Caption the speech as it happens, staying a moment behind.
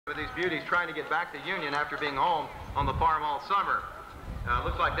with these beauties trying to get back to Union after being home on the farm all summer.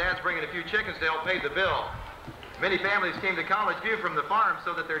 Looks like Dad's bringing a few chickens to help pay the bill. Many families came to College View from the farm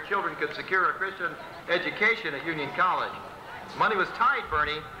so that their children could secure a Christian education at Union College. Money was tight,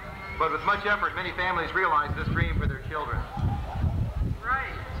 Bernie, but with much effort, many families realized this dream for their children.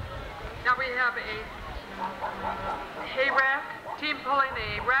 Right. Now we have a hay rack, team pulling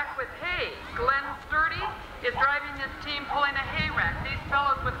a rack with hay. Glenn Sturdy is driving this team pulling a hay rack. These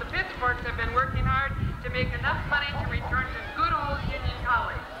fellows with the pitchforks have been working hard to make enough money to return to good old Union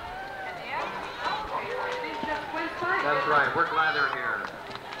College. That's right. We're glad they're here.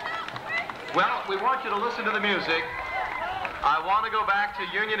 Well, we want you to listen to the music. I want to go back to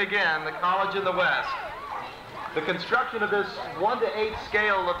Union again, the college in the West. The construction of this 1:8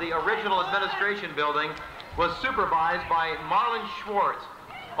 scale of the original administration building was supervised by Marlon Schwartz,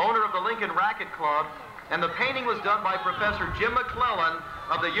 owner of the Lincoln Racquet Club, and the painting was done by Professor Jim McClellan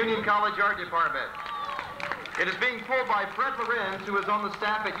of the Union College Art Department. It is being pulled by Fred Lorenz, who is on the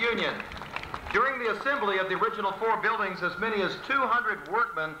staff at Union. During the assembly of the original 4 buildings, as many as 200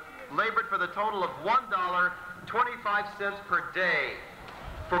 workmen labored for the total of $1.25 per day.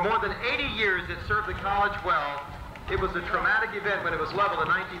 For more than 80 years, it served the college well. It was a traumatic event when it was leveled in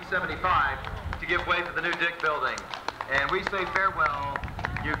 1975 to give way for the new Dick building. And we say farewell,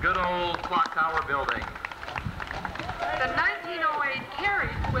 you good old clock tower building. The 1908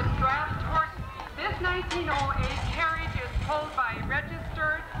 carriage with draft horses. This 1908 carriage is pulled by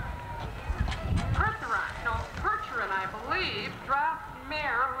registered Percheron, I believe, draft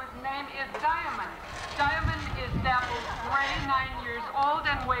mare whose name is Diamond. Diamond is dappled gray, 9 years old,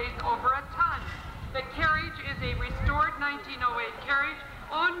 and weighs over a ton. The carriage is a restored 1908 carriage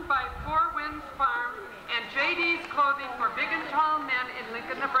owned by Four Winds Farm and JD's Clothing for Big and Tall Men in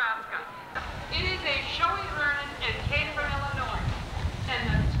Lincoln, Nebraska. It is a showy Vernon in Caterpillar, Illinois. And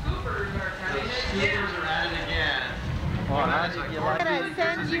the scoopers are coming again. The scoopers are at it again. Well, I'm going to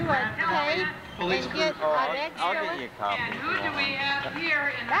send you a tape and get an extra. I'll get you a copy. And who do we have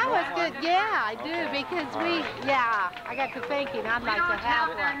here in the That was good. Yeah, I do, because I got to thinking I'd like to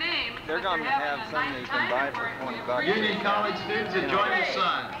have their one. names. They're going to have some that you can buy for $20. Union College students enjoy the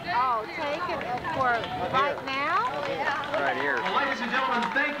sun. Oh, take it for right now? Right here. Well, ladies and gentlemen,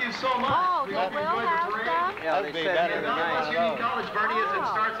 thank you so much. Oh, We they hope you will enjoyed have the parade. stuff? Yeah, they said And God bless Union College, Bernie, as it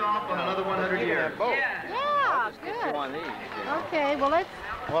starts off on another 100 years. Yeah. Yeah, Get good. one of these. Okay, well, let's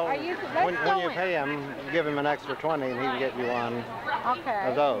Well, let's when go you in. pay him, give him an extra 20 and he can get you one Okay.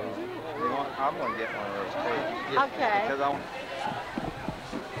 of those. I'm going to get one of those too. Okay. Because I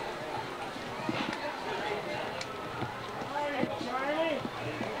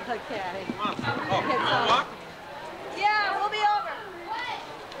Okay. Yeah, we'll be over.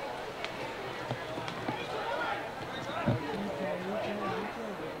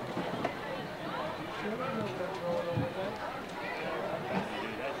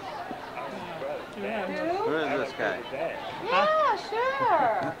 Who is this guy? Yeah,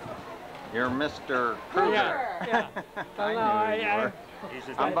 sure. You're Mr. Kruger. Yeah. I knew who you were.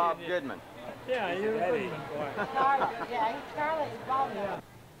 I'm Bob Goodman. Yeah, Charlotte. Yeah, he's Charlotte. He's Bobby.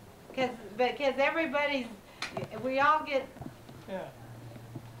 Because everybody's, we all get. Yeah.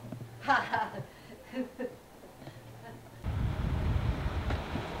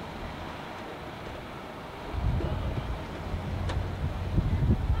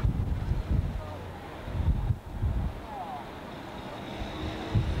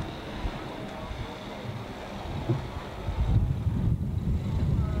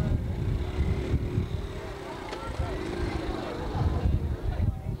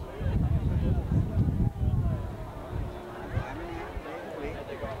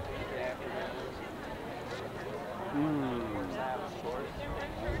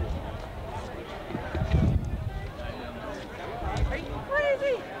 Are you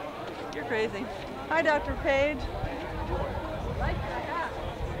crazy? You're crazy. Hi, Dr. Page.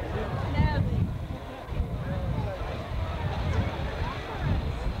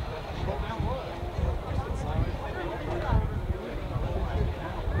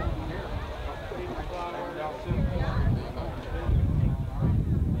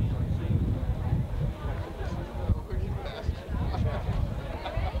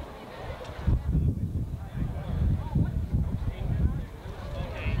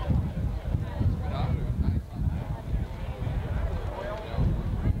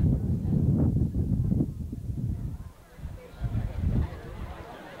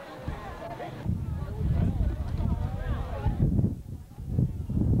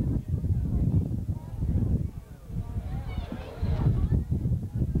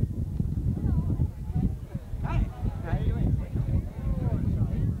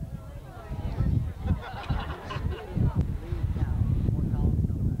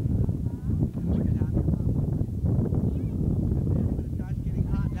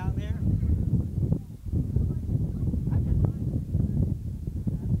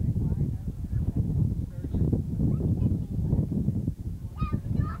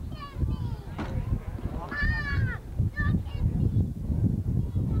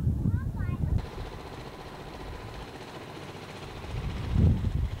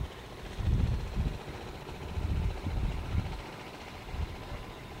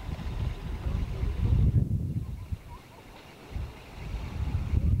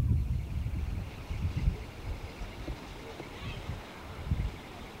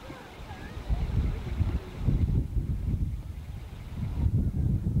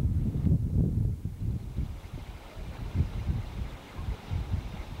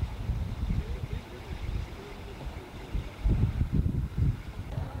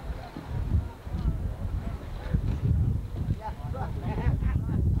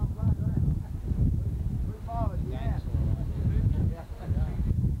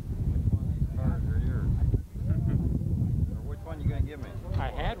 me. I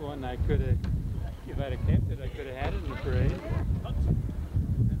had one. I could have, if I'd have kept it, I could have had it in the parade. If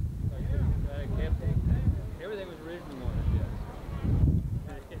I kept it. Everything was original on it, yes.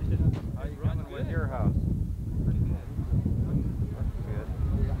 How you coming with your house? Pretty good. That's good.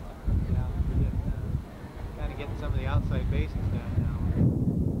 Yeah, we're kind of getting some of the outside basics done now.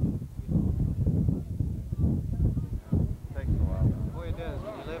 Takes a while. Boy, it does.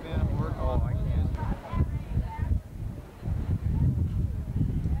 When you live in and work Oh, I can't.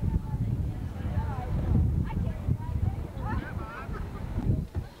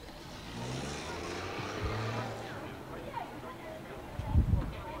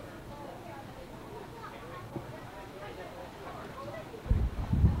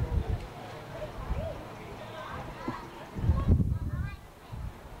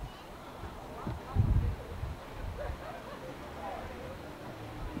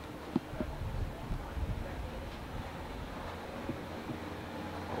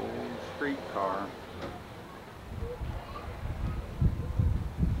 Streetcar.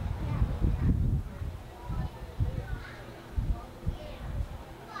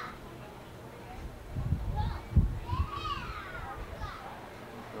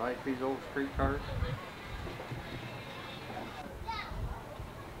 You like these old streetcars?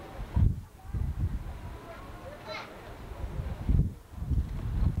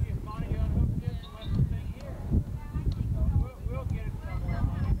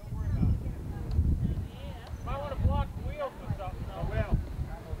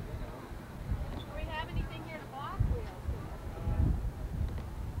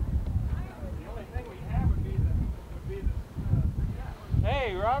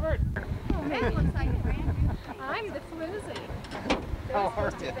 Hey, Robert. That looks like brand new. I'm the floozy.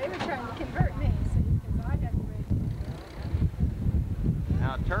 They were trying to convert me, see, because I got the red.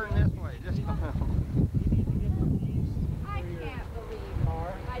 Now turn this